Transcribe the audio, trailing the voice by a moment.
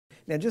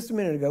Now, just a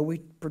minute ago, we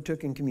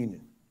partook in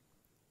communion.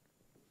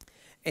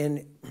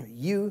 And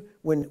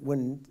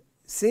when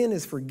sin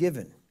is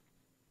forgiven,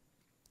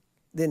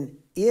 then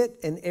it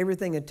and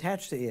everything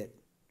attached to it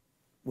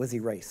was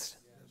erased.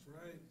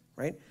 That's right.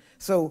 Right?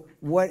 So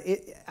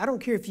I don't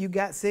care if you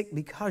got sick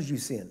because you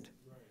sinned.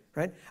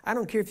 Right? I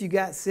don't care if you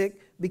got sick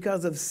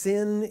because of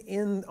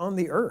sin on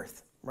the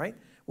earth. Right?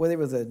 Whether it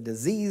was a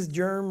disease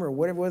germ or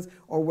whatever it was,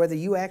 or whether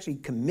you actually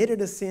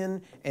committed a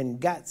sin and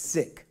got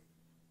sick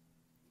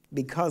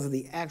because of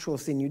the actual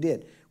sin you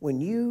did. When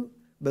you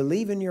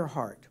believe in your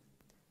heart,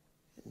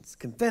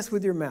 confess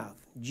with your mouth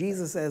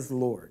Jesus as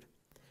Lord,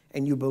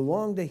 and you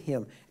belong to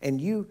him,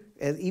 and you,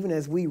 even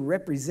as we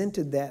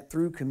represented that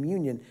through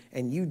communion,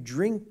 and you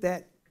drink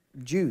that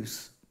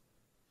juice,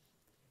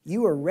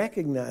 you are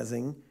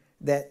recognizing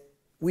that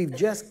we've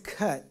just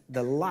cut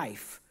the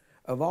life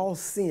of all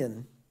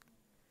sin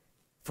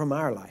from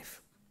our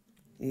life.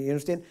 You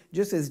understand?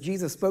 Just as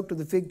Jesus spoke to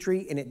the fig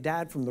tree and it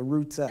died from the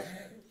roots up.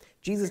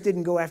 Jesus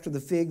didn't go after the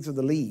figs or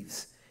the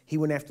leaves. He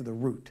went after the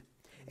root.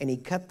 And he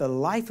cut the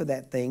life of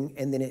that thing,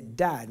 and then it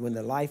died. When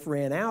the life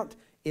ran out,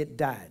 it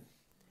died.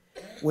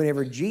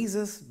 Whenever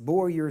Jesus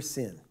bore your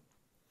sin,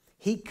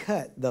 he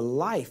cut the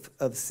life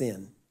of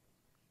sin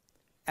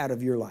out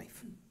of your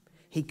life.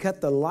 He cut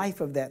the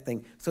life of that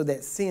thing so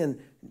that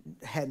sin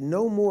had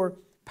no more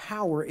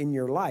power in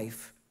your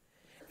life,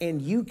 and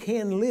you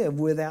can live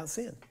without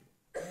sin.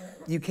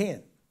 You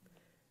can.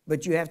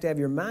 But you have to have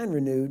your mind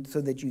renewed so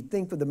that you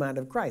think with the mind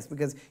of Christ.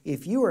 Because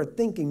if you are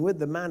thinking with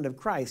the mind of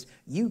Christ,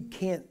 you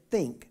can't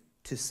think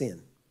to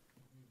sin.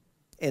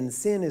 And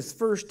sin is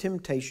first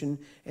temptation,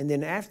 and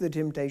then after the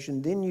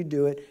temptation, then you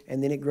do it,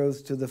 and then it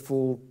grows to the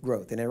full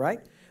growth. Isn't that right?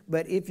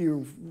 But if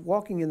you're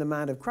walking in the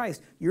mind of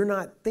Christ, you're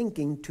not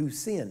thinking to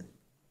sin.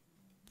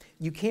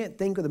 You can't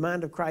think with the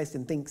mind of Christ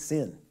and think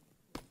sin.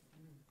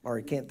 Or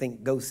you can't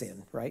think go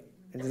sin, right?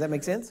 Does that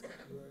make sense?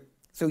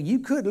 So you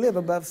could live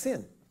above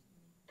sin.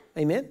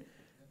 Amen?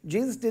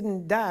 Jesus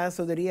didn't die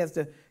so that he has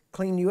to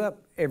clean you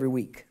up every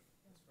week.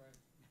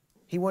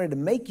 He wanted to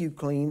make you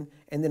clean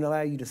and then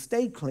allow you to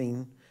stay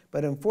clean.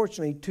 But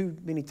unfortunately, too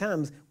many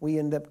times, we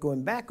end up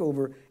going back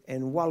over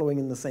and wallowing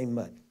in the same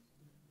mud.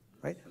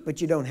 Right?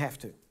 But you don't have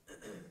to.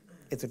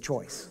 It's a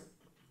choice.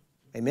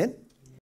 Amen?